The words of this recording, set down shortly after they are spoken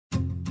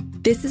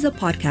This is a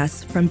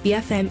podcast from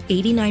BFM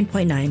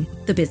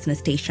 89.9, the business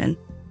station.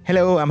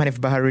 Hello, I'm Hanif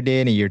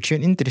Baharuddin, and you're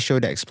tuned into the show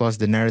that explores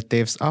the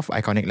narratives of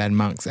iconic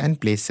landmarks and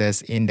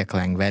places in the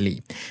Klang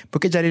Valley.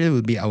 Bukit Jalil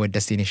will be our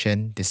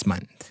destination this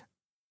month.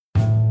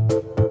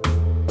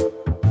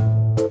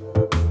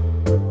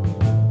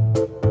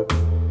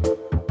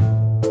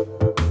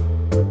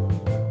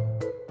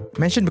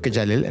 Mention Bukit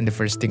Jalil, and the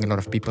first thing a lot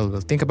of people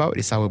will think about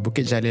is our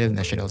Bukit Jalil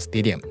National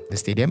Stadium. The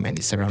stadium and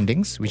its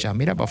surroundings, which are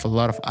made up of a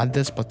lot of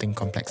other sporting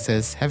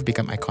complexes, have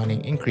become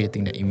iconic in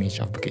creating the image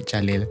of Bukit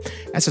Jalil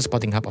as a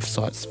sporting hub of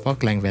sorts for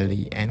Klang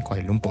Valley and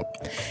Kuala Lumpur.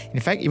 In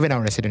fact, even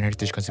our resident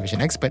heritage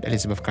conservation expert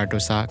Elizabeth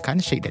Cardosa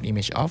can't shake that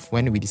image off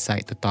when we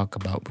decide to talk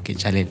about Bukit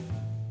Jalil.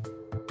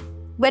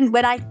 When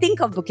I think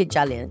of Bukit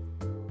Jalil,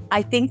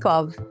 I think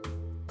of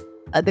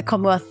the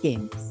Commonwealth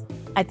Games.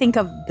 I think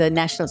of the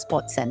National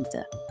Sports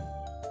Centre.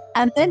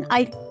 And then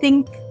I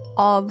think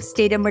of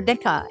Stadium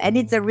Merdeka, and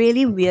it's a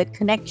really weird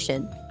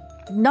connection,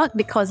 not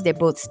because they're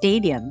both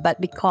stadium,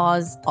 but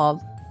because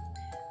of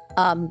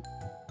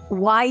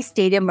why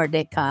Stadium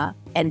Merdeka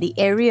and the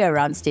area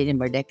around Stadium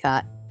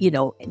Merdeka. You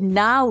know,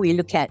 now we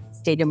look at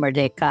Stadium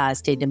Merdeka,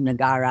 Stadium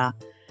Negara,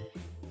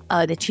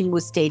 the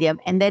Chingu Stadium,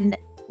 and then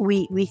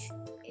we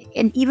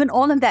and even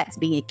all of that's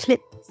being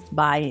eclipsed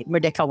by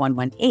Merdeka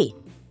 118.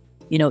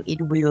 You know,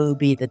 it will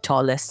be the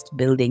tallest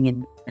building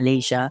in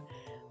Malaysia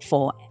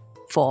for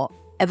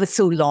ever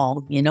so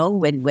long, you know,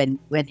 when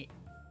it,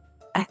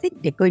 I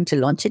think they're going to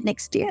launch it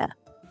next year.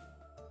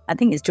 I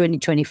think it's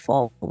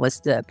 2024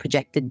 was the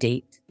projected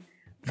date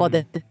for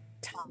the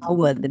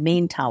tower, the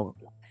main tower.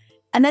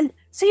 And then,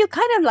 so you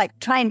kind of like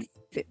try and,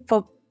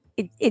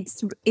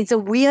 it's a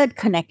weird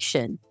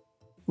connection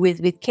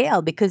with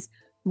KL, because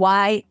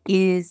why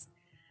is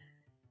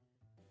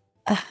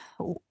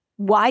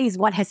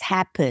what has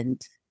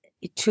happened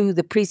to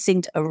the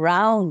precinct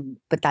around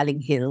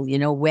Petaling Hill, you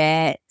know,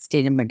 where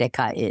Stadium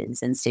Merdeka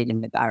is and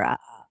Stadium Negara,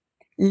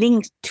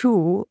 linked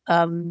to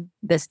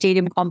the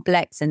stadium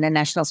complex and the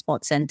National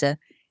Sports Centre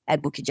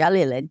at Bukit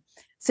Jalil. And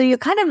so you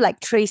kind of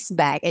like trace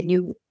back, and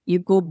you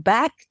go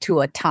back to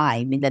a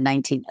time in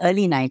the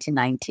early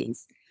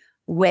 1990s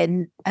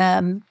when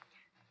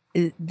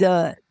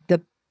the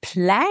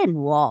plan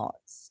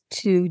was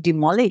to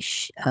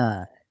demolish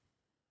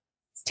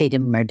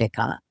Stadium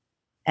Merdeka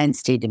and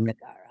Stadium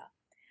Negara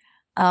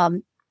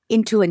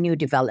into a new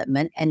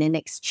development, and in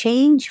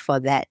exchange for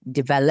that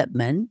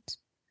development,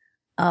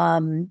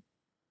 in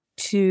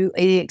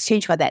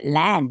exchange for that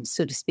land,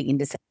 so to speak, in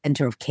the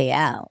center of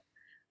KL,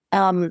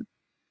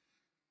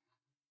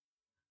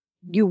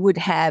 you would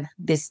have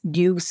this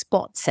new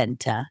sports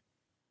center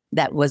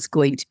that was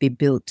going to be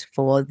built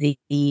for the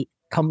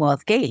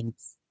Commonwealth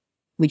Games,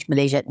 which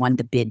Malaysia had won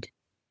the bid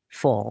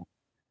for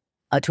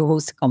to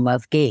host the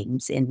Commonwealth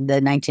Games in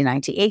the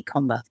 1998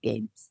 Commonwealth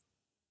Games.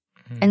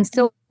 And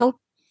so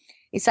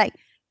it's like,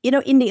 you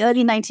know, in the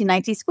early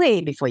 1990s,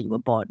 way before you were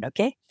born,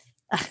 okay?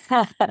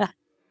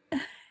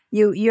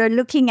 You're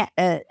looking at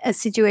a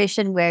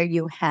situation where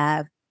you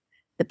have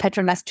the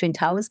Petronas Twin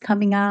Towers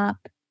coming up.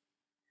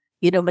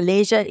 You know,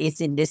 Malaysia is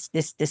in this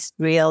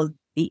real,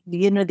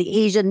 you know,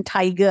 the Asian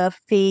tiger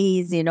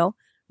phase, you know.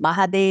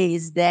 Mahathir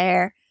is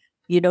there,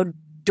 you know,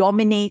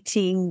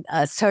 dominating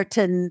a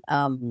certain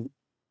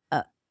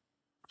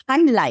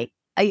highlight.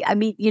 I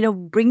mean, you know,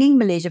 bringing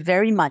Malaysia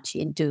very much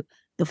into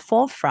the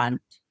forefront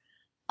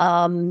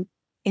in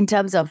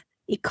terms of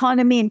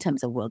economy, in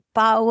terms of world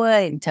power,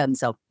 in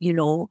terms of, you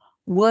know,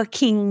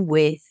 working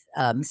with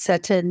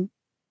certain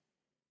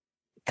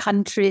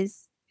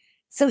countries.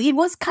 So it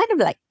was kind of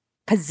like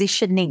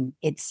positioning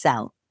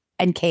itself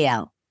and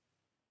KL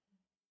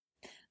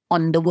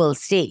on the world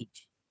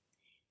stage.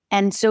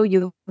 And so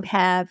you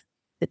have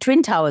the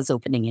Twin Towers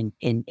opening in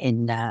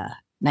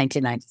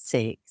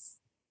 1996.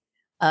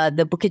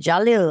 The Bukit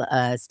Jalil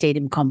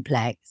Stadium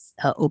Complex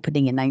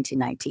opening in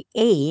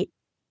 1998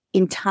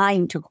 in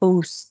time to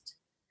host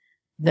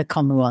the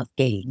Commonwealth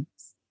Games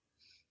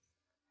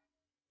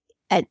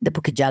at the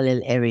Bukit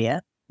Jalil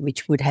area,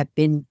 which would have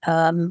been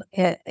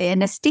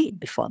an estate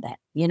before that,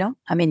 you know?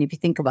 I mean, if you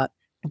think about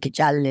Bukit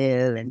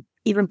Jalil and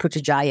even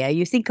Putrajaya,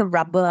 you think of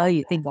rubber,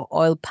 you think of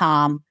oil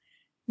palm.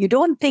 You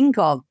don't think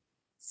of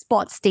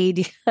sports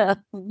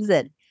stadiums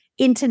and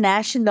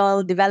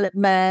international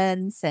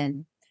developments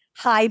and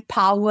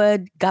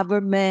high-powered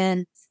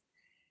government.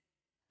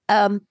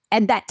 At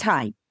that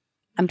time,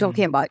 I'm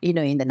talking about, you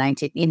know, in the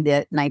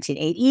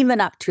 1980s, even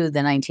up to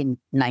the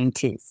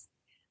 1990s,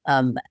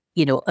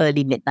 you know,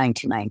 early mid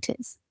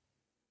 1990s.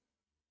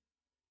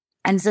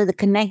 And so the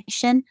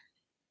connection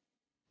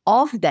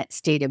of that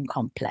stadium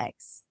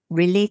complex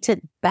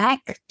related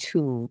back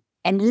to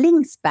and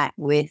links back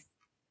with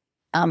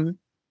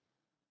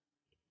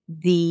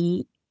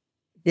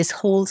this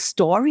whole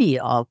story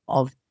of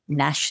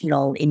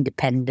national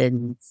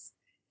independence,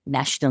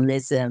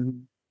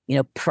 nationalism, you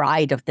know,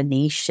 pride of the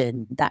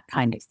nation, that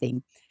kind of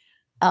thing,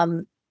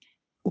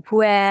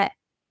 where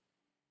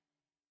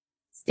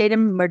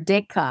Stadium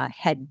Merdeka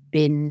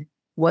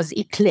was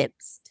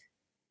eclipsed.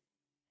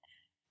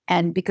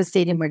 And because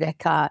Stadium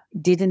Merdeka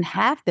didn't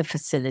have the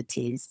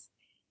facilities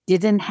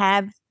didn't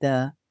have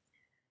the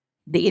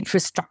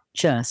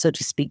infrastructure, so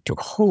to speak, to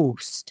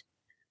host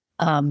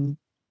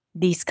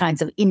these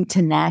kinds of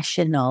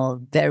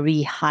international,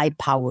 very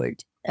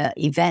high-powered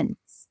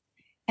events.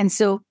 And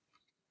so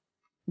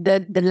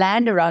the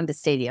land around the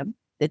stadium,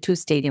 the two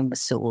stadiums were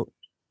sold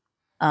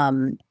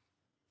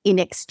in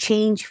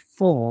exchange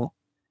for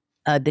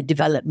the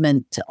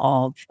development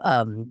of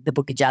the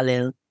Bukit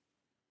Jalil.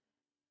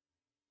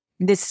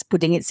 This is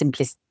putting it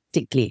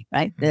simplistically,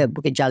 right? The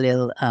Bukit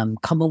Jalil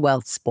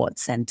Commonwealth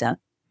Sports Center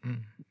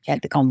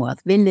at the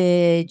Commonwealth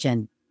Village,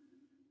 and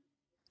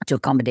to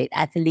accommodate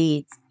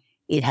athletes.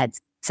 It had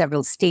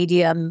several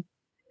stadiums.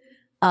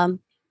 And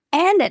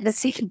at the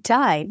same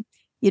time,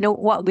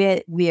 what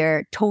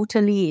we're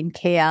totally in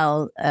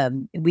KL,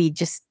 we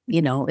just,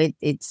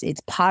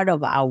 it's part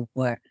of our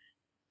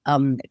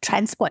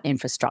transport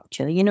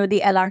infrastructure,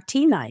 the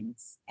LRT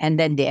lines, and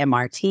then the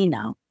MRT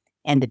now,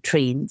 and the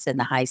trains and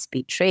the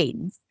high-speed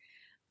trains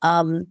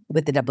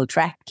with the double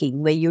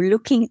tracking, where you're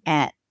looking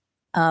at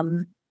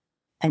an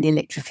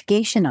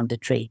electrification of the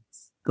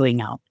trains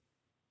going out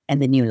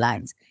and the new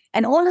lines.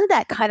 And all of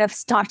that kind of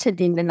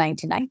started in the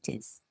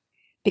 1990s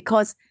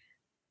because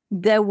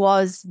there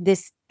was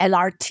this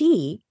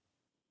LRT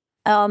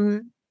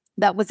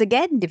that was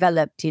again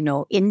developed,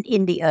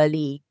 in the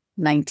early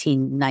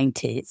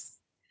 1990s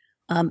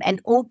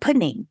and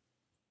opening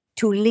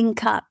to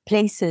link up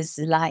places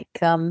like,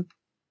 like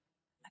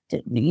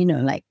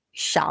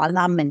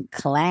Shalam and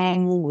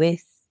Klang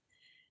with,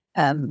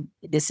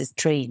 this is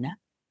train,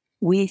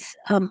 with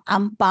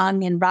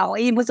Ampang and Rao.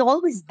 It was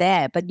always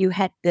there, but you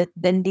had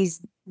then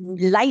these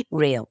light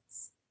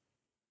rails,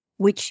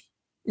 which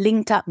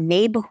linked up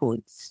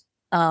neighborhoods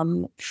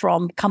from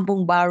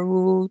Kampung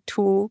Baru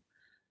to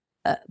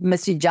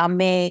Masjid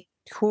Jamek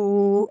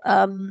to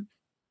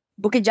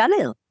Bukit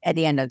Jalil at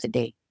the end of the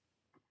day,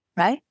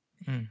 right?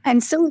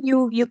 And so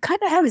you kind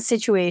of have a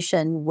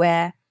situation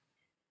where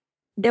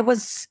there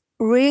was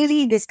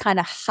really this kind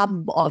of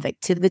hub of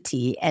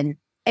activity, and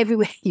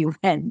everywhere you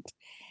went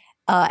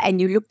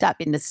and you looked up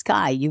in the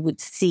sky, you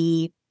would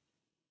see,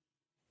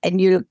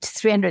 and you looked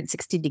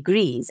 360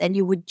 degrees, and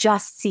you would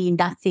just see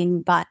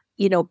nothing but,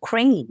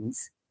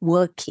 cranes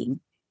working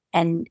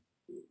and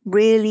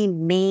really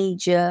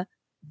major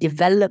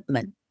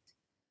development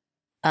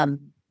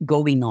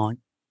going on.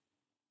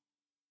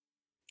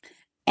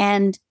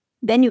 And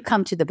then you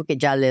come to the Bukit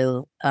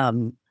Jalil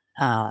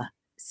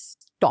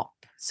stop,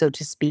 so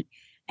to speak,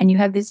 and you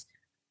have this.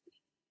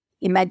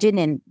 Imagine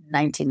in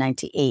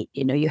 1998,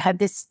 you have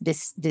this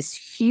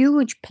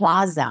huge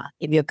plaza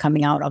if you're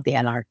coming out of the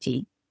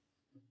LRT.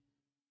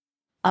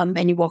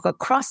 And you walk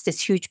across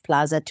this huge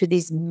plaza to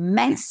this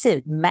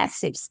massive,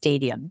 massive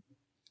stadium.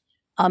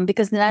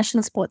 Because the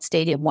National Sports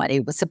Stadium,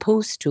 it was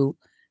supposed to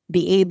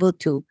be able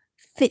to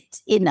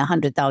fit in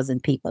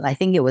 100,000 people. I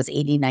think it was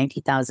 80,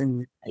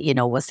 90,000,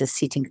 was the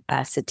seating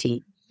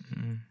capacity.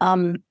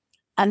 And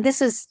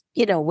this is,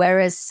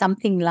 whereas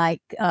something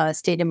like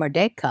Stadium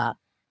Merdeka,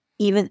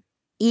 even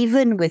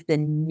with the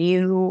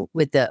new,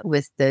 with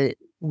the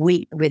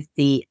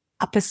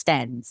upper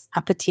stands,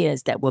 upper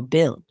tiers that were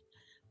built,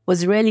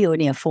 was really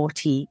only a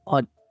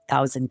 40-odd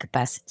thousand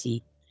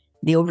capacity.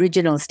 The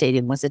original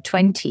stadium was a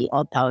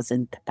 20-odd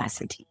thousand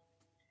capacity.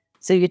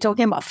 So you're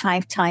talking about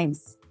 5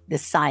 times the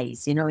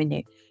size,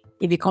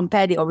 if you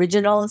compare the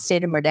original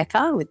Stadium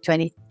Merdeka with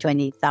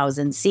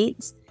 20,000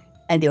 seats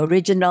and the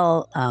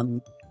original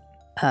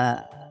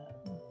Bukit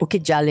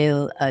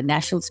Jalil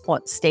National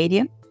Sports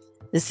Stadium,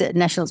 the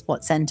National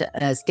Sports Center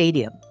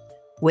Stadium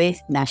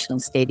with National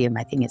Stadium,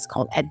 I think it's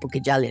called, at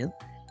Bukit Jalil,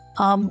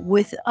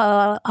 with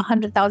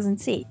 100,000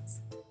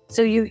 seats.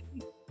 So you,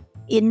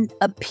 in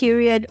a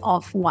period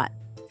of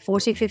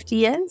 40, 50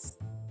 years?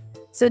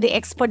 So the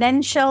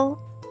exponential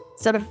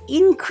sort of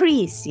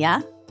increase,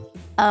 in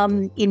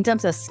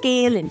terms of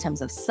scale, in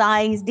terms of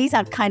size, these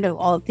are kind of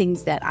all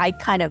things that I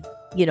kind of,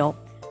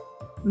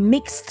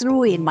 mix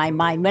through in my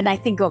mind when I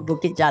think of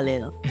Bukit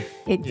Jalil.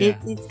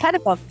 It's kind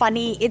of a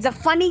funny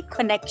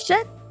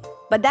connection,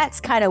 but that's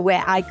kind of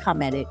where I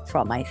come at it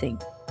from, I think.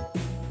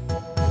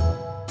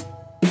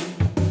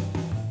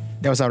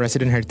 That was our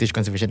resident heritage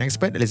conservation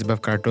expert,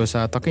 Elizabeth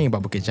Cardosa, talking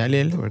about Bukit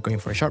Jalil. We're going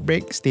for a short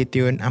break. Stay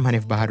tuned. I'm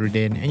Hanif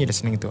Baharuddin, and you're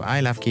listening to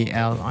I Love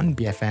KL on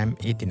BFM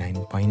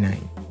 89.9.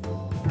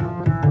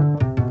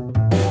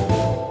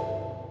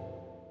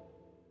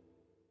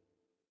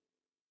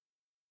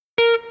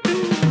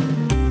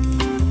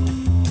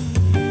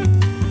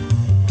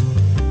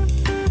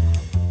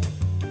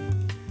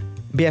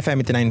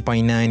 BFM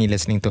 89.9, you're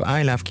listening to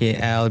I Love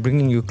KL,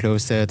 bringing you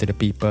closer to the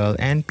people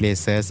and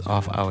places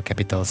of our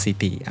capital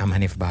city. I'm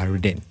Hanif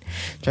Baharuddin.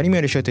 Joining me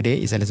on the show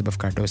today is Elizabeth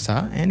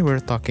Cardosa, and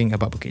we're talking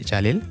about Bukit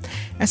Jalil.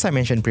 As I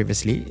mentioned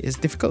previously, it's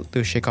difficult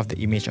to shake off the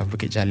image of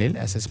Bukit Jalil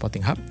as a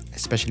sporting hub,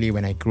 especially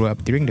when I grew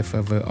up during the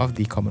fervor of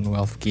the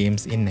Commonwealth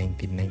Games in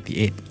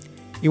 1998.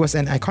 It was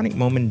an iconic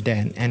moment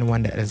then, and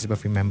one that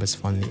Elizabeth remembers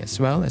fondly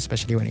as well,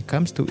 especially when it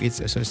comes to its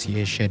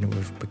association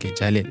with Bukit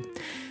Jalil.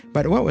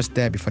 But what was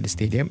there before the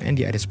stadium and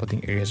the other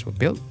sporting areas were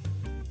built?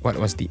 What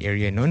was the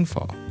area known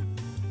for?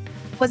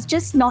 was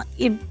just not,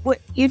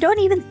 you don't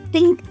even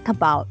think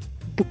about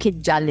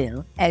Bukit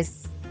Jalil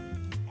as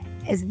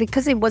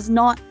because it was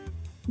not,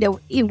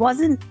 it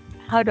wasn't,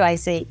 how do I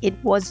say, it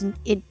was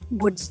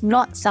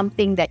not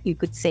something that you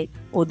could say,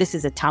 oh, this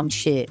is a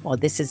township or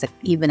this is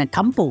even a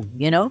kampung,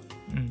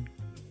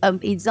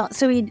 It's not,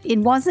 so it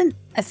wasn't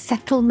a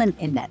settlement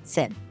in that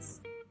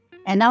sense.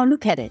 And now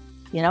look at it,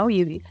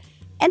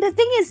 and the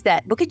thing is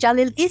that Bukit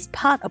Jalil is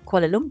part of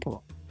Kuala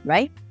Lumpur,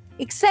 right?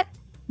 Except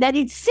that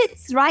it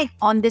sits right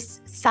on this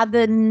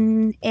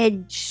southern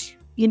edge,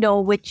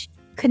 which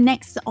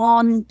connects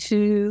on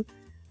to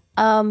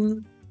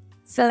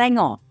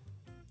Selangor.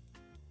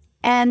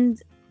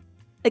 And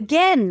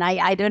again,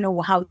 I don't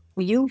know how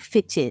you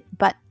fit it,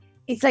 but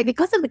it's like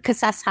because of the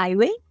Kesas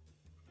Highway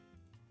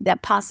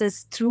that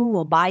passes through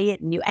or by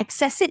it, and you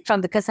access it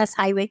from the Kesas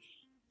Highway,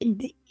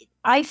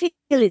 I feel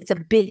it's a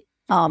bit,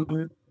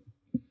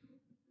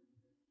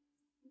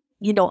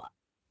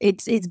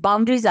 its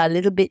boundaries are a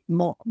little bit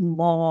more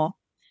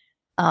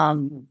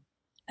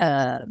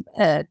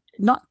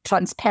not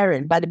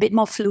transparent, but a bit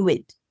more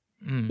fluid.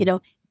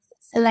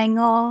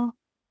 Selangor,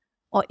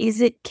 or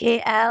is it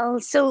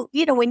KL? So,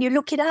 when you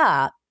look it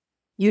up,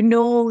 you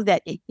know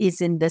that it is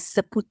in the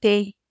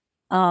Seputeh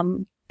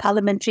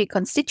parliamentary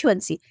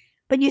constituency.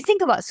 But you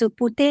think about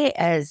Seputeh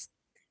as,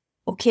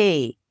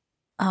 okay,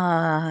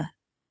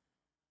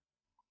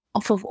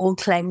 off of Old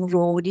Klang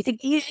Road. You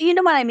think, you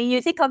know what I mean? You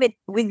think of it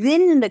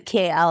within the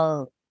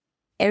KL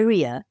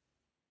area,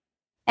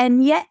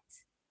 and yet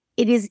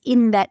it is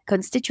in that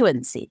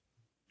constituency,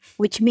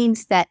 which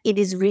means that it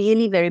is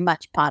really very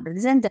much part of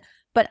the center.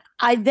 But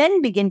I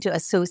then begin to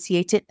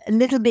associate it a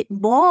little bit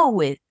more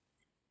with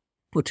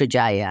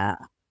Putrajaya,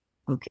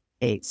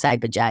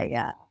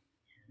 Cyberjaya,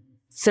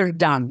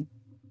 Serdang,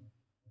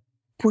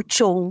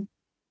 Puchong,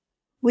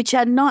 which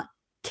are not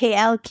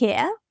KL,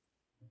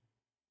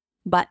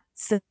 but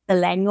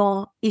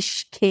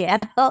Selangor-ish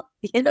KL.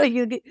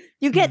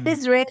 You get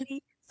this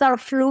really sort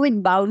of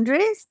fluid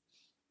boundaries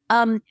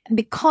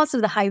because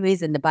of the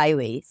highways and the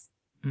byways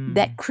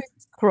that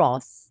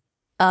crisscross,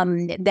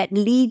 that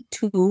lead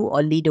to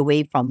or lead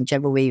away from,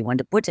 whichever way you want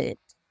to put it,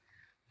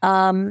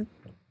 Bukit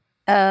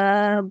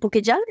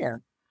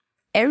Jalil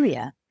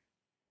area.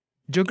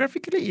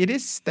 Geographically, it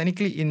is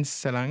technically in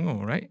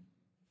Selangor, right?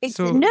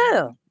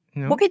 No.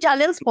 Bukit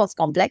Jalil Sports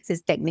Complex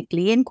is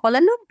technically in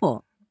Kuala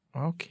Lumpur.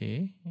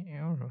 Okay.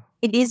 Yeah.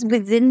 It is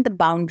within the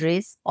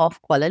boundaries of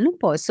Kuala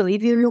Lumpur. So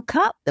if you look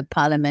up the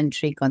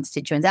parliamentary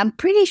constituency, I'm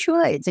pretty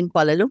sure it's in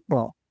Kuala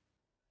Lumpur.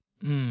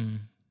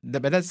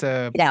 But that's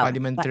a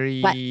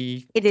parliamentary but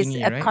it is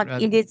thingy,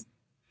 right?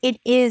 It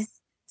is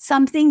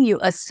something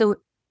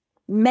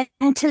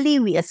mentally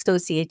we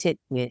associate it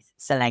with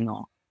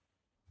Selangor.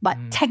 But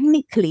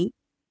technically,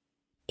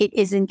 it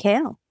is in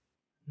KL.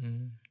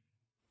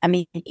 I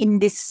mean, in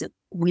this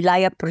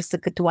Wilayah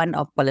Persekutuan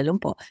of Kuala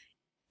Lumpur.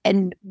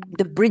 And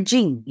the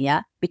bridging,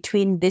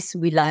 between this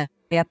Wilayah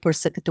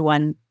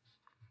Persekutuan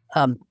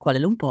Kuala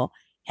Lumpur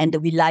and the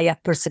Wilayah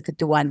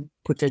Persekutuan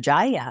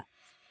Putrajaya,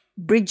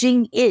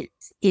 bridging it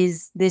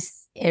is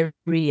this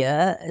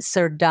area,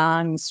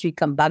 Serdang, Sri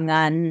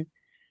Kembangan.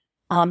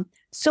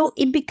 So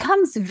it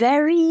becomes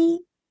a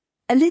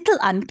little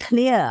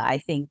unclear, I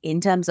think,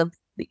 in terms of,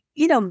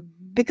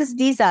 because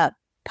these are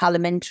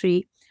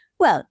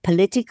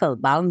political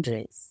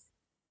boundaries.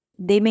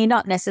 They may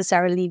not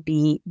necessarily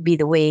be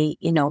the way,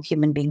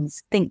 human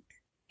beings think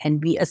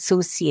and we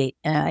associate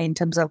in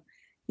terms of,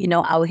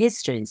 our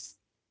histories.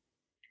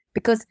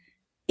 Because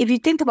if you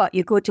think about,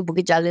 you go to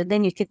Bukit Jalil,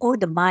 then you think,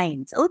 the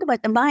mines.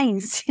 But the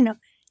mines,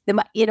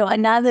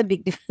 another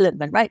big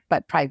development, right?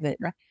 But private,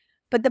 right?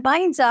 But the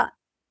mines are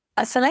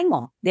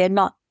Selangor. They're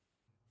not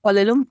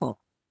Kuala Lumpur.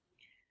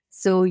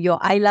 So your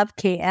I Love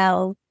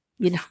KL,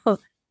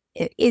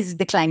 is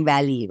the Klang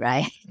Valley,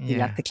 right? Yeah. You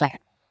love the Klang.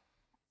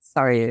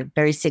 Sorry,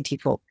 very city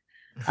folk.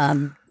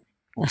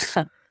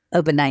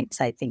 Urbanites,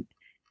 I think.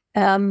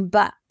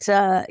 But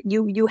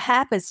you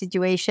have a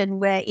situation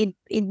where it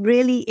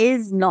really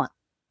is not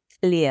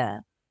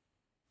clear.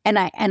 And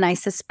I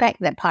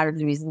suspect that part of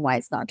the reason why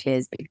it's not clear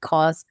is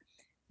because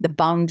the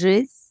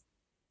boundaries,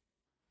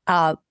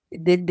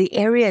 the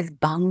area is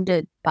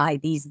bounded by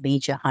these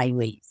major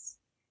highways.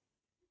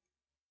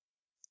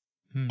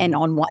 And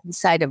on one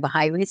side of the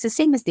highway, it's the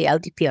same as the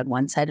LTP. On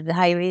one side of the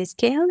highway is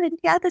KL, and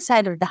the other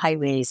side of the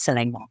highway is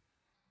Selangor.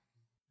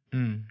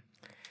 I'm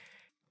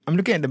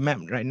looking at the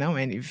map right now,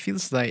 and it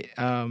feels like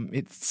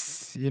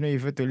it's, if you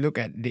were to look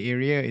at the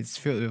area, it's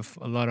filled with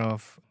a lot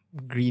of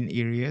green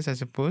areas, I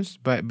suppose,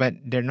 but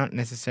they're not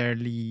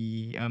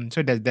necessarily.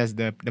 So there's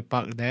the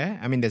park there.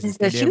 I mean, there's It's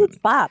the a stadium.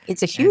 huge park.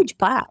 It's a huge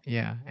park.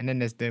 Yeah, and then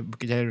there's the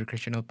Bukit Jalil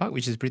Recreational Park,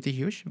 which is pretty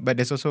huge, but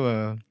there's also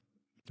a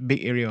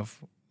big area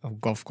of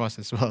golf course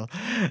as well.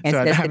 Yes,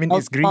 So there's I the mean,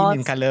 golf it's green in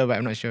course. color, but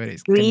I'm not sure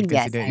it's Green,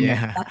 yes, considered. I know.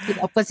 Yeah. But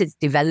of course, it's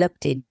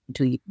developed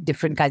into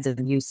different kinds of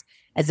use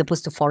as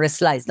opposed to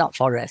forest. It's not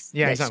forest.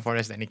 Yeah, it's not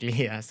forest technically.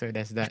 Yeah, so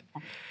there's that.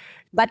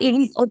 But it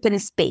is open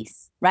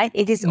space, right?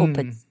 It is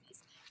open space.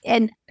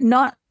 And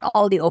not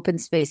all the open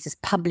space is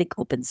public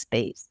open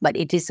space, but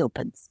it is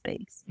open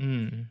space.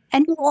 Mm.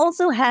 And you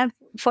also have,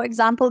 for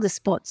example, the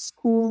sports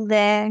school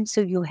there.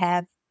 So you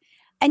have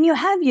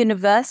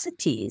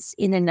universities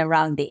in and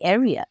around the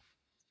area.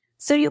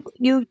 So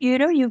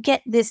you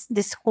get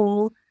this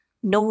whole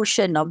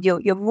notion of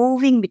you're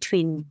moving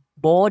between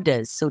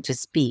borders, so to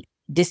speak,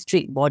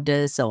 district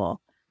borders or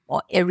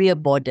area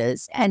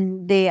borders,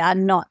 and they are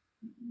not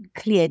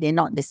clear, they're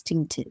not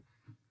distinctive.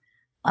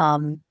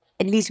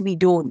 At least we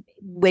don't,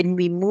 when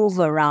we move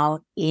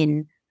around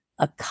in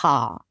a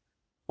car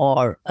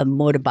or a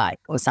motorbike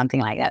or something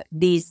like that,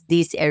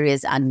 these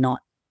areas are not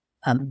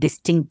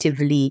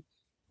distinctively,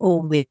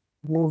 we're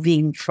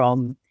moving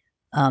from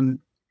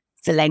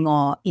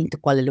Selangor into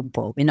Kuala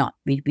Lumpur. We're not.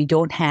 We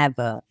don't have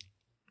a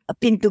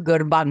pintu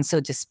gerbang,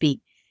 so to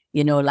speak,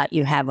 like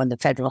you have on the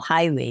federal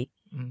highway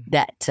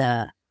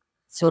that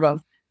sort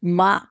of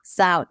marks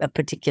out a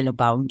particular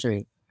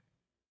boundary.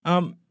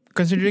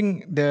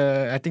 Considering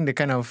I think the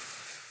kind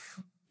of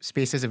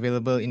spaces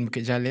available in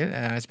Bukit Jalil,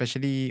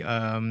 especially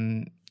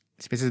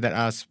spaces that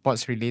are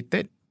sports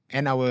related,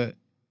 and our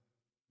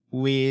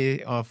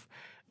way of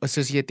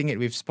associating it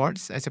with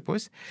sports, I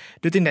suppose,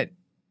 do you think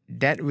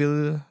that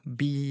will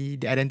be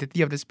the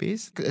identity of the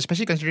space?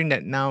 Especially considering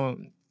that now,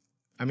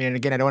 I mean,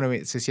 again, I don't want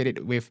to associate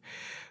it with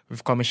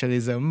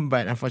commercialism,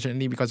 but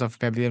unfortunately, because of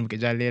Pavilion Bukit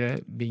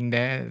Jalil being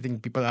there, I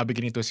think people are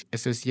beginning to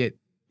associate.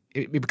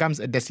 It becomes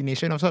a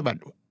destination of sort, but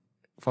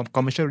for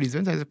commercial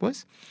reasons, I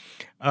suppose.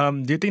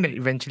 Do you think that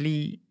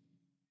eventually,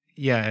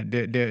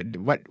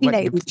 what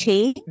It will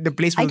change? the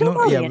place I will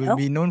don't know, will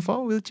be known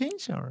for will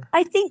change, or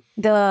I think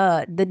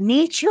the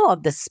nature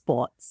of the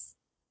sports,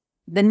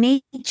 the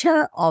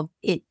nature of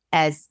it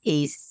as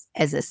a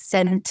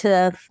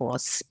center for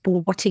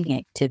sporting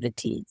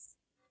activities,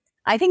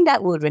 I think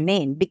that will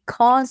remain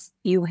because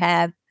you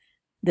have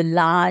the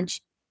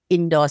large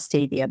indoor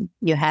stadium,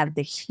 you have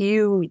the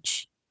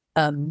huge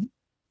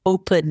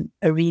open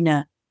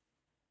arena.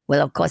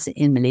 Well, of course,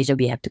 in Malaysia,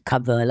 we have to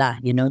cover lah.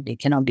 They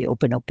cannot be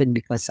open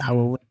because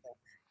our weather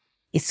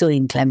is so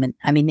inclement.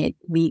 I mean,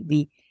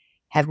 we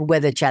have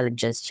weather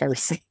challenges, shall we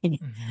say.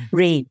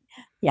 Rain.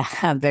 Yeah,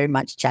 I'm very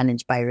much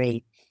challenged by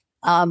rain.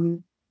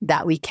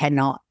 That we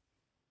cannot,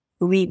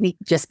 we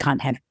just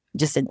can't have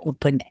just an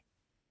open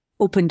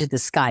to the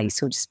sky,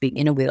 so to speak.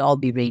 We'll all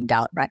be rained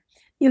out, right?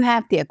 You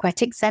have the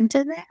aquatic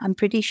center there, I'm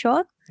pretty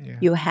sure. Yeah.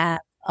 You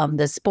have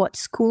the sports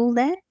school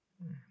there.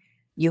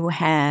 You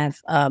have,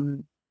 I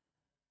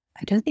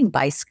don't think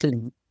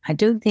bicycling. I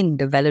don't think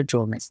the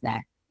velodrome is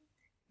there,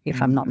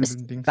 if I'm not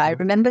mistaken. But I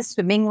remember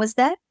swimming was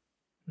there.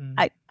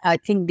 I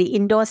think the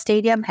indoor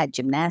stadium had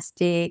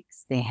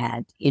gymnastics. They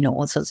had,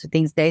 all sorts of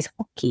things. There's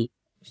hockey.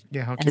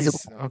 Yeah,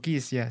 hockey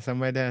is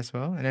somewhere there as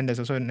well. And then there's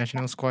also a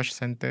National Squash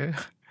Center.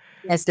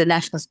 Yes, the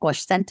National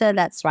Squash Center.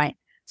 That's right.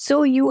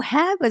 So you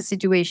have a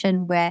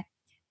situation where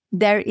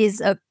there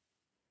is a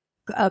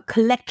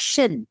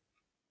collection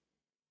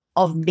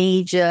of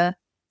major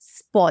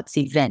sports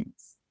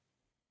events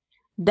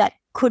that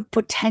can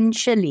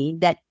potentially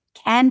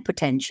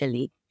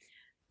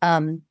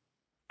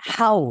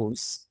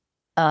house,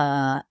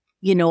 a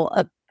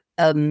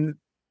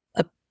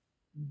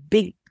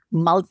big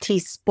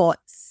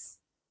multi-sports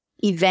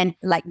event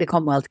like the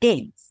Commonwealth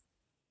Games.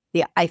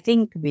 Yeah, I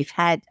think we've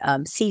had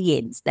SEA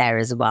Games there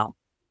as well.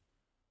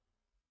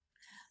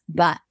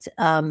 But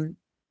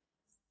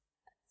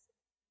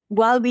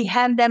while we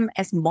have them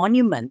as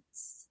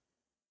monuments,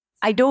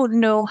 I don't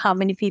know how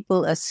many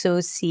people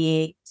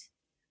associate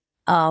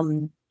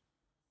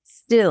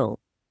still,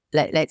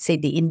 let's say,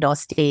 the indoor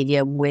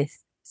stadium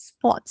with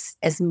sports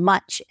as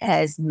much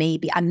as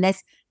maybe,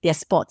 unless they're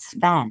sports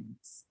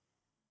fans,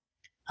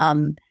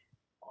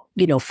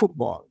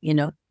 football,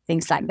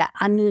 things like that.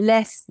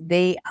 Unless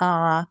they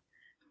are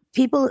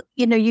people,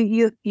 you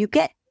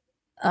get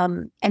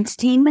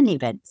entertainment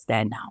events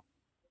there now.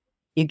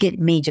 You get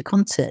major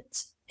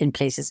concerts in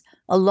places.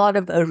 A lot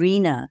of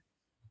arena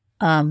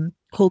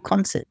host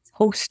concerts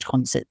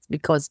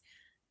because,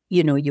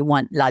 you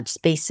want large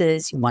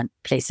spaces, you want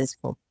places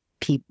for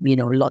people,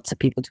 lots of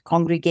people to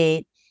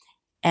congregate.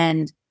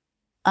 And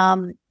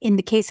in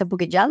the case of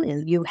Bukit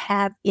Jalil, you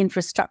have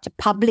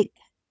public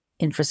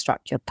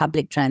infrastructure,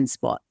 public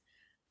transport,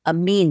 a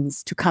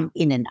means to come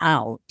in and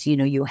out.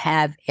 You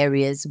have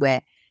areas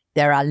where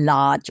there are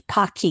large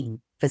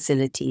parking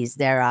facilities.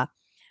 There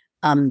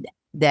are at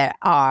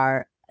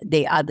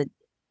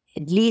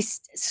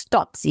least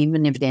stops,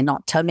 even if they're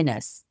not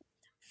terminus,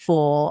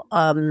 for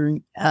your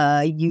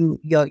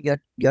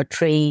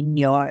train,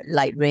 your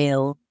light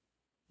rail,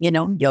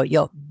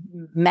 your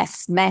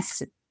mass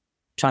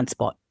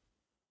transport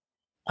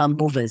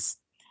movers.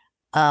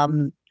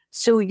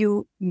 So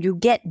you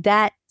get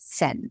that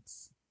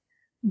sense.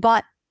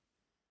 But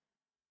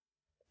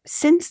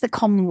since the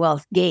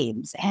Commonwealth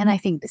Games and I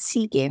think the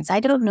SEA Games,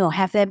 I don't know,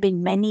 have there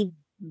been many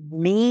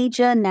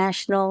major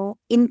national,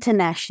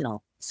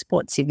 international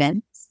sports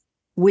events,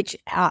 which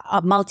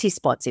are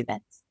multi-sports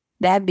events?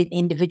 There have been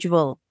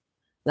individual,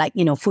 like,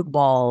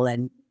 football,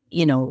 and,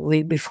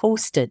 we've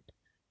hosted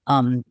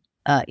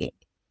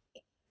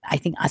I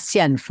think,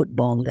 ASEAN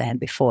football there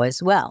before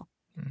as well.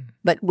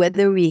 But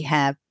whether we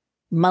have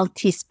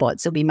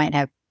multi-sports, so we might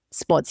have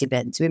sports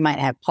events, we might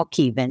have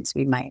hockey events,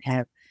 we might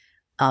have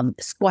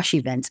squash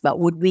events, but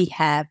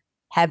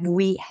have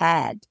we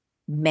had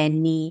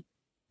many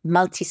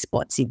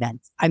multi-sports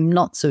events? I'm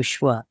not so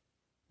sure.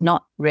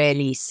 Not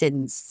really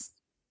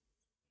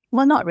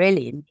not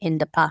really in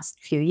the past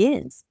few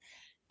years.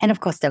 And of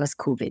course, there was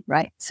COVID,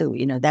 right? So,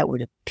 that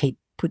would have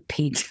put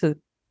paid to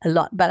a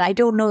lot. But I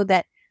don't know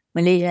that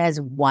Malaysia has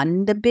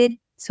won the bid,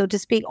 so to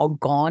speak, or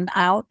gone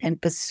out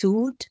and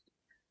pursued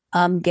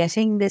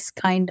getting this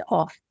kind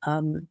of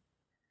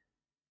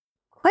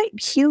quite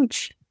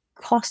huge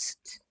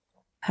cost.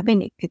 I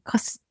mean, it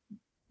costs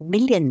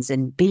millions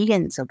and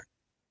billions of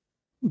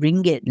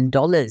ringgit and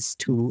dollars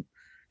to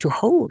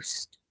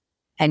host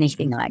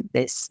anything like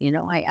this.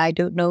 I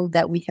don't know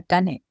that we have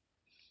done it.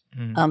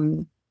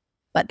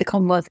 But the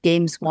Commonwealth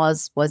Games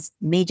was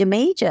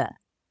major.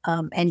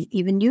 And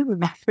even you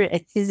remember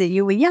it.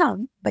 You were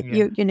young, but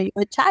you're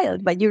a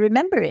child, but you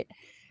remember it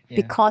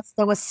because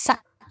there was such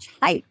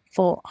hype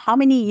for how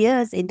many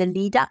years in the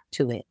lead up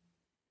to it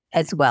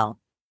as well.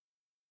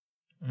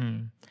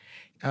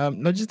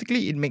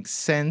 Logistically, it makes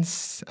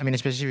sense. I mean,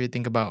 especially if you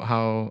think about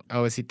how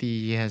our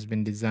city has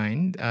been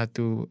designed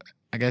to,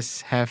 I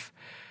guess, have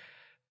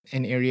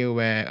an area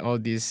where all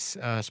these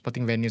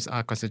sporting venues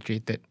are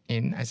concentrated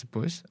in, I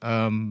suppose.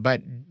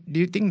 But do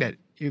you think that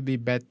it would be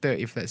better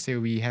if, let's say,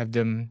 we have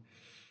them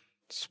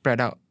spread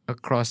out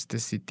across the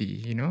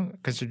city,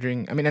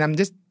 considering, and I'm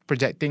just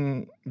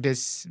projecting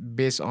this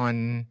based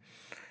on,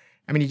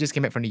 you just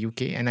came back from the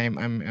UK and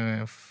I'm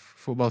a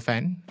football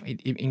fan,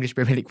 English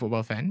Premier League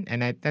football fan.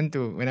 And I tend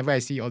to, whenever I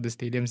see all the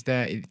stadiums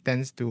there, it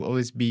tends to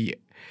always be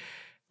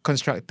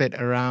constructed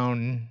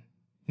around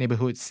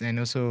neighborhoods and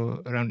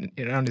also around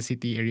the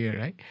city area,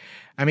 right?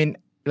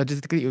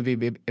 Logistically, it would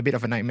be a bit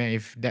of a nightmare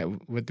if that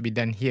were to be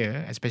done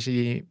here,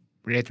 especially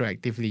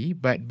retroactively.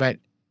 But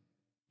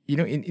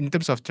in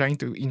terms of trying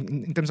to,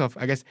 in terms of,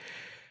 I guess,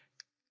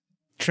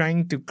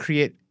 trying to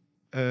create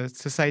a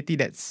society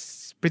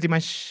that's pretty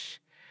much,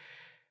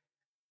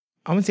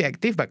 I won't say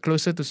active, but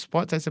closer to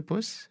sports, I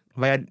suppose,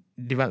 via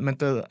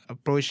developmental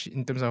approach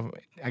in terms of,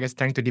 I guess,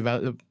 trying to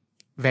develop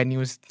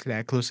venues that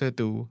are closer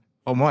to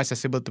or more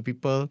accessible to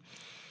people.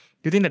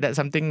 Do you think that that's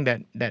something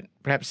that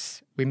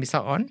perhaps we miss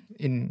out on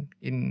in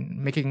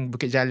making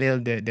Bukit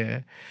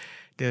Jalil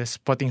the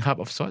sporting hub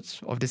of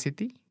sorts of the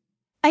city?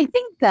 I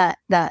think that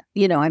that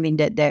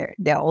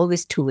there are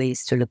always two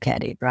ways to look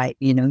at it, right?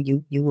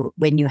 You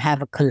when you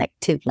have a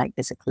collective like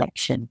there's a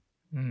collection,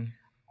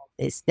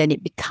 then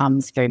it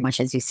becomes very much,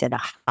 as you said,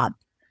 a hub.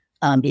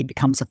 It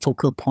becomes a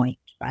focal point,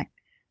 right?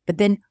 But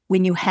then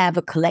when you have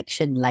a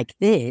collection like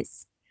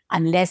this,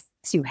 unless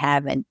you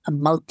have a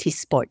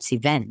multi-sports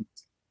event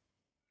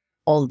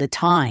all the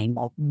time,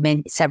 or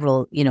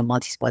several,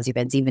 multi-sports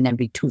events, even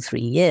every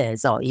 2-3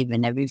 years, or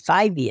even every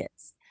 5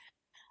 years,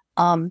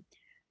 then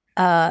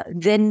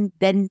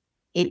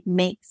it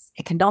makes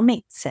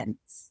economic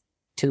sense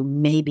to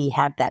maybe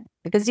have that,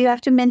 because you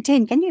have to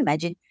maintain. Can you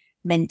imagine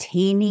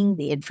maintaining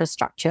the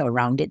infrastructure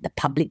around it, the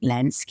public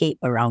landscape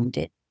around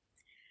it?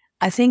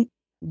 I think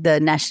the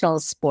national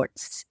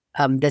sports,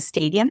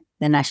 the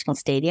national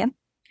stadium,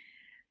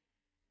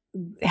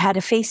 had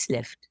a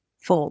facelift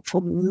for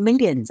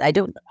millions. I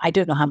don't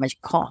know how much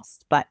it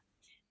cost, but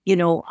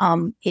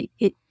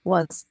it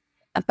was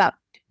about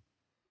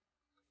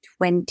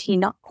 20,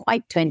 not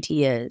quite 20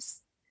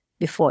 years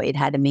before it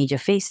had a major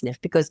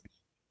facelift, because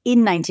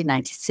in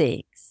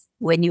 1996,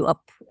 in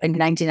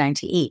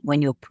 1998,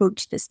 when you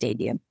approached the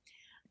stadium,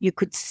 you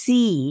could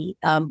see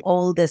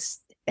all this,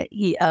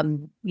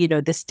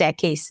 the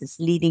staircases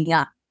leading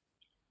up,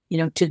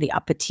 to the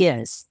upper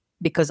tiers,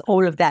 because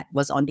all of that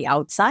was on the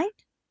outside.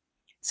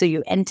 So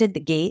you entered the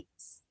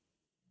gates,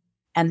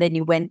 and then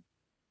you went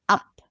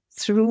up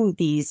through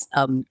these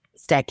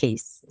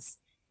staircases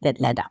that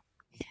led up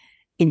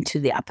into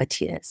the upper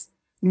tiers.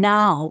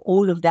 Now,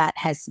 all of that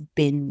has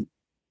been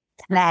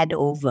clad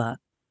over.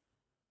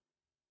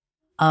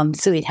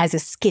 So it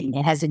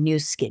has a new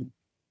skin.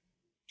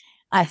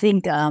 I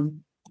think the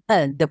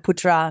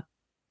Putra,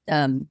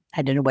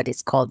 I don't know what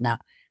it's called now,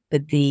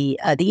 but the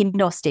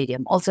indoor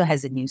stadium also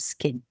has a new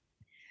skin.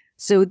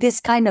 So this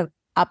kind of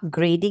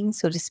upgrading,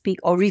 so to speak,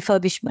 or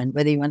refurbishment,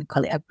 whether you want to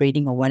call it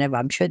upgrading or whatever,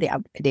 I'm sure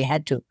they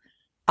had to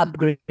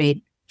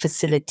upgrade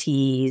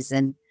facilities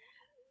and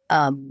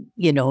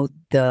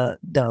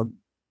the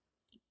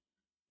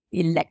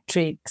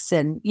electrics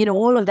and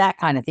all of that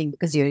kind of thing,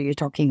 because you're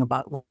talking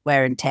about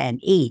wear and tear and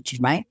age,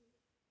 right?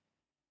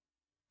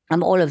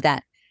 All of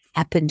that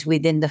happened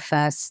within the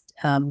first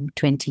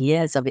 20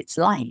 years of its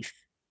life.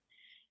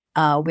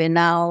 We're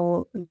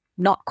now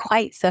not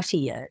quite 30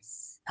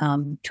 years,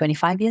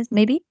 25 years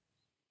maybe,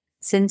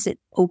 since it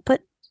opened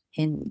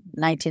in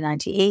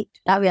 1998.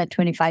 Now we are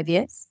 25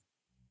 years.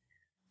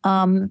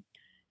 In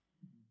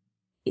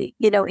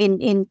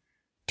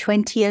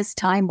 20 years'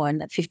 time or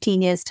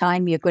 15 years'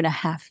 time, you're going to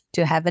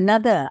have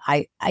another.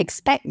 I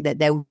expect that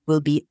there will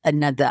be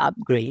another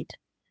upgrade,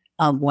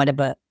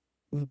 whatever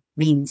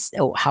means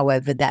or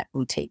however that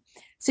will take.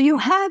 So you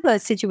have a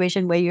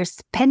situation where you're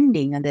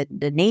spending, and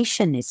the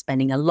nation is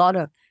spending a lot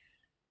of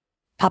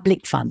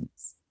public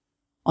funds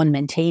on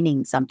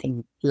maintaining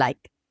something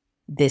like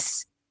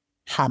this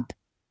hub.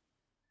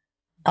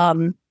 Are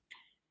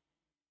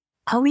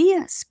we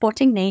a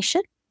sporting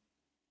nation,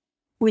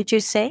 would you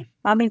say?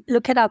 I mean,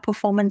 look at our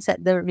performance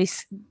at the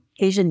recent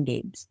Asian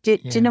Games. Do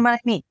you know what I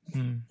mean?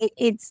 Mm.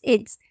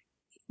 It's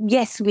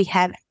yes, we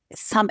have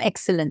some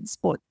excellent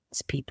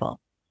sports people,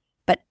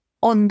 but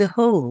on the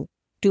whole,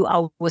 do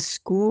our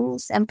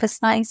schools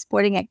emphasize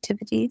sporting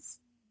activities?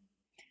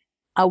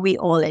 Are we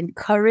all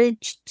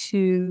encouraged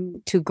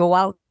to go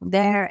out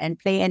there and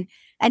play? And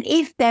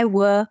if there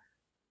were,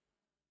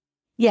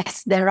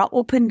 yes, there are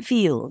open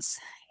fields,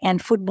 and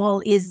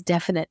football is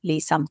definitely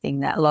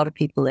something that a lot of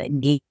people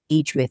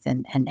engage with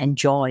and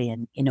enjoy,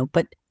 and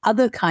but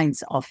other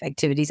kinds of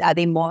activities,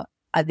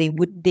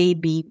 would they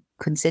be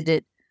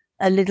considered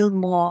a little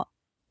more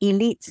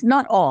elites?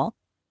 Not all.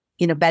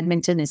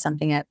 Badminton is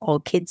something that all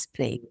kids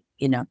play,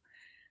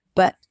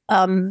 but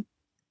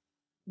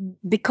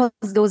because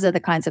those are the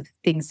kinds of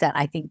things that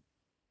I think,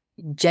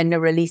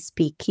 generally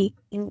speaking,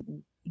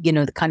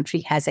 the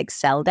country has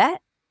excelled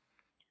at.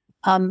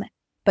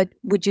 But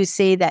would you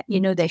say that,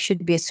 there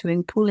should be a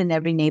swimming pool in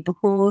every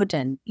neighborhood?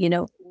 And,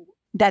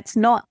 that's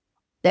not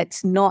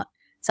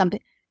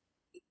something.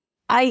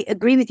 I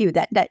agree with you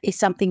that is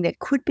something that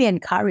could be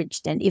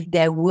encouraged. And if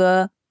there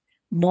were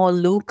more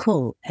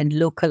local and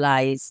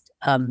localized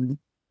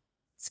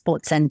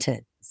sports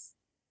centers,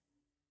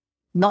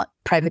 not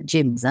private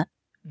gyms,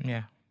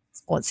 Yeah.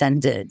 sports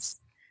centers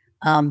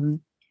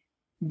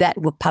that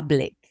were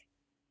public,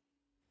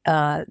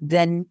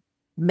 then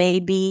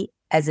maybe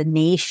as a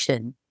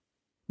nation,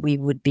 we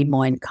would be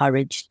more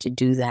encouraged to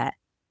do that.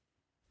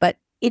 But,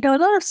 a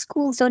lot of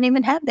schools don't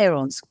even have their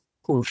own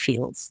school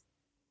fields.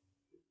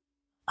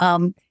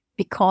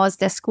 Because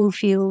their school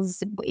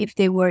fields, if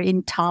they were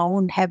in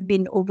town, have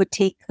been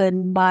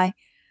overtaken by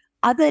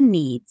other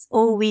needs.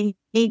 Oh, we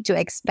need to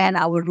expand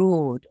our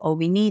road, or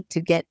we need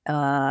to get,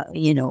 I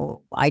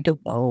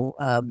don't know,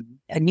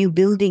 a new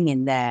building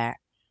in there.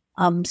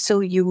 So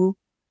you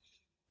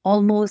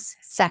almost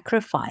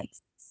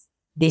sacrifice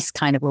this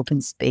kind of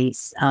open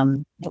space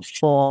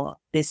for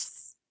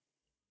this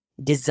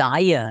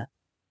desire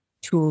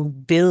to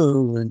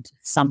build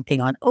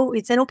something on. Oh,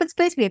 it's an open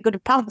space. We are going to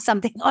pound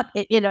something on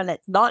it.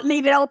 Let's not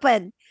leave it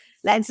open.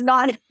 Let's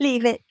not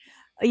leave it,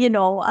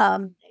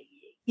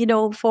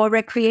 for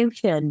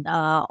recreation,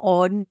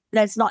 or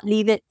let's not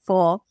leave it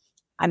for.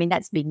 I mean,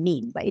 that's being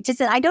mean, but it's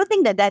just. I don't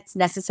think that that's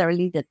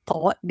necessarily the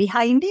thought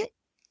behind it,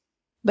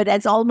 but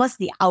that's almost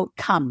the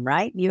outcome,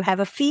 right? You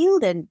have a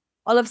field, and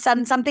all of a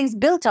sudden, something's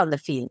built on the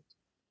field.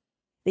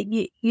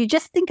 You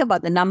just think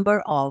about the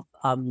number of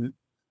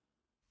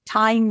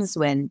times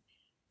when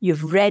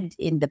you've read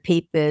in the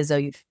papers or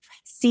you've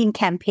seen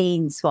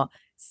campaigns for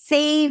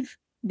save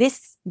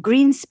this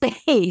green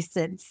space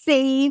and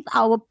save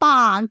our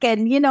park,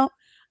 and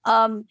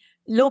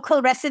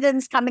local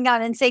residents coming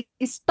out and say,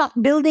 stop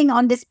building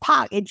on this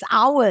park, it's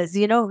ours.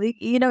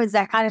 It's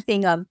that kind of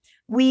thing.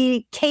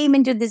 We came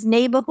into this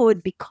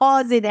neighborhood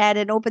because it had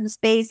an open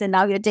space, and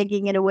now you're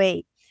taking it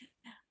away.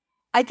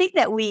 I think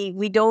that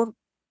we don't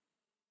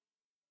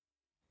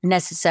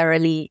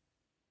necessarily,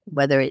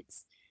 whether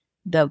it's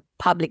the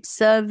public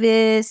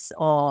service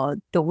or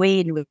the way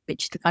in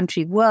which the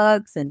country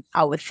works and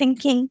our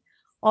thinking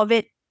of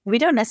it, we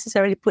don't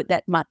necessarily put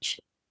that much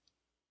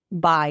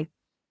by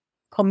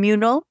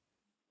communal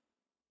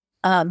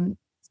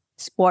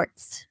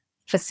sports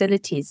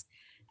facilities.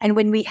 And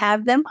when we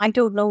have them, I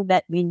don't know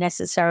that we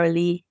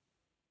necessarily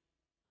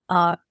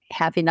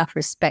have enough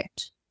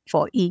respect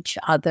for each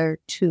other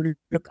to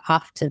look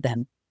after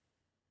them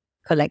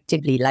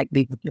collectively, like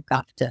we would look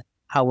after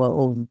our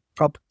own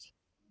property.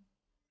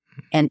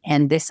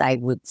 And this, I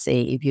would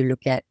say, if you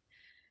look at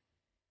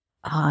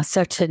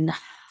certain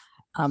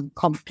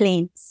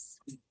complaints,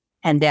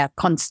 and there are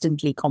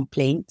constantly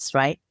complaints,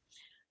 right?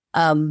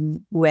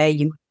 Where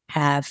you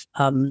have,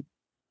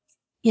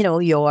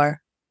 your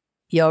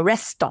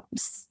rest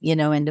stops,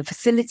 and the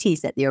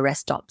facilities at your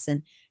rest stops,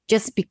 and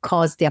just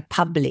because they're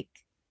public,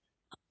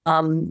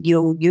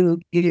 you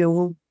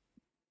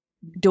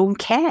don't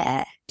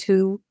care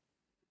to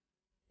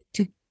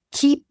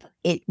keep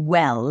it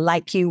well,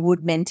 like you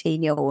would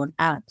maintain your own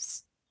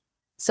house.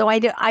 So I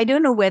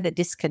don't know where the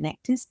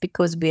disconnect is,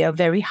 because we are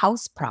very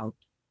house proud,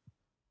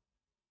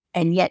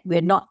 and yet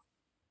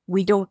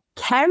we don't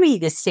carry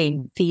the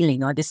same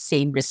feeling or the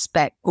same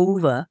respect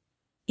over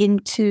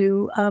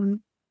into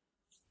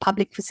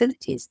public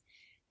facilities.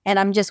 And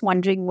I'm just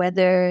wondering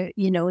whether,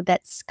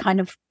 that's kind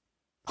of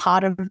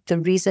part of the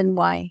reason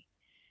why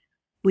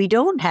we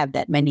don't have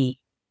that many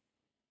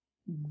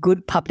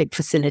good public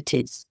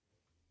facilities.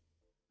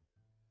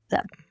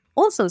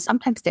 Also,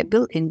 sometimes they're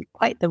built in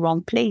quite the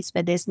wrong place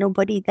where there's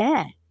nobody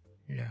there.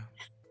 Yeah.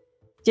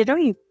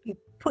 You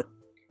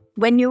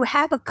when you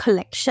have a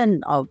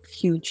collection of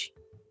huge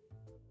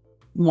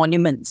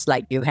monuments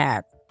like you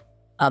have,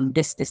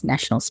 this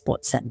National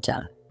Sports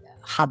Center,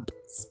 hubs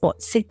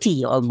sport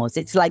city almost.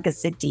 It's like a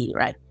city,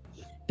 right?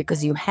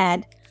 Because you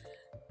had,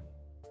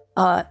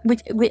 and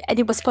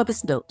it was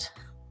purpose built.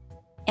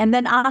 And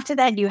then after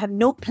that, you have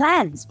no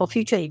plans for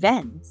future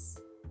events.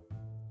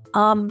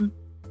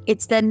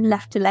 It's then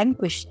left to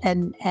languish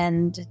and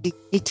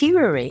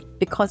deteriorate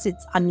because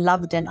it's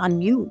unloved and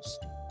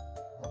unused.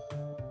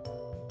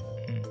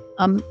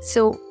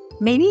 So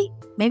maybe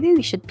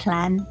we should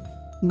plan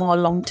more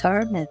long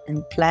term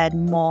and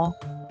plan more.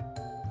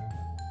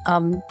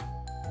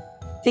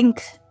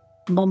 Think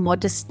more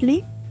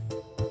modestly.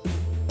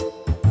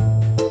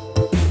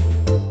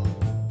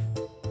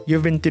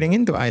 You've been tuning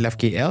in to I Love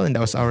KL, and that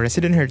was our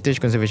resident heritage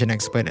conservation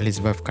expert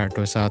Elizabeth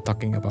Cardosa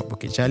talking about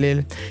Bukit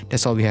Jalil.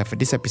 That's all we have for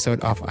this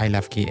episode of I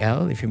Love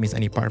KL. If you miss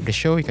any part of the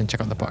show, you can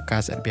check out the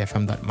podcast at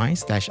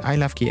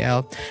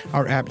bfm.my/ilovekl.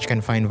 Our app you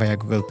can find via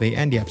Google Play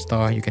and the App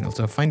Store. You can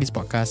also find this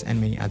podcast and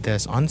many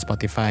others on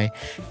Spotify.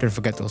 Don't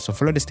forget to also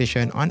follow the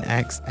station on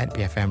X at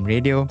BFM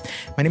Radio.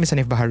 My name is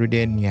Hanif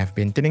Baharuddin. You have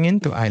been tuning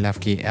in to I Love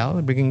KL,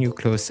 bringing you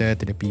closer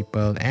to the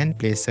people and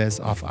places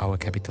of our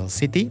capital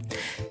city.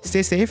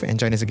 Stay safe and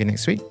join us again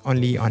next week,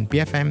 only on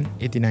BFM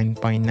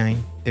 89.9,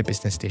 the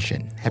business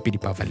station. Happy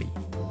Deepavali.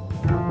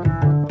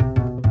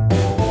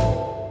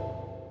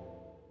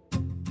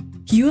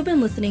 You have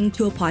been listening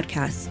to a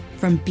podcast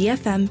from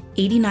BFM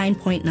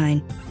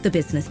 89.9, the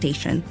business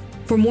station.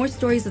 For more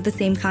stories of the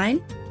same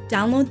kind,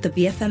 download the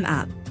BFM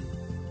app.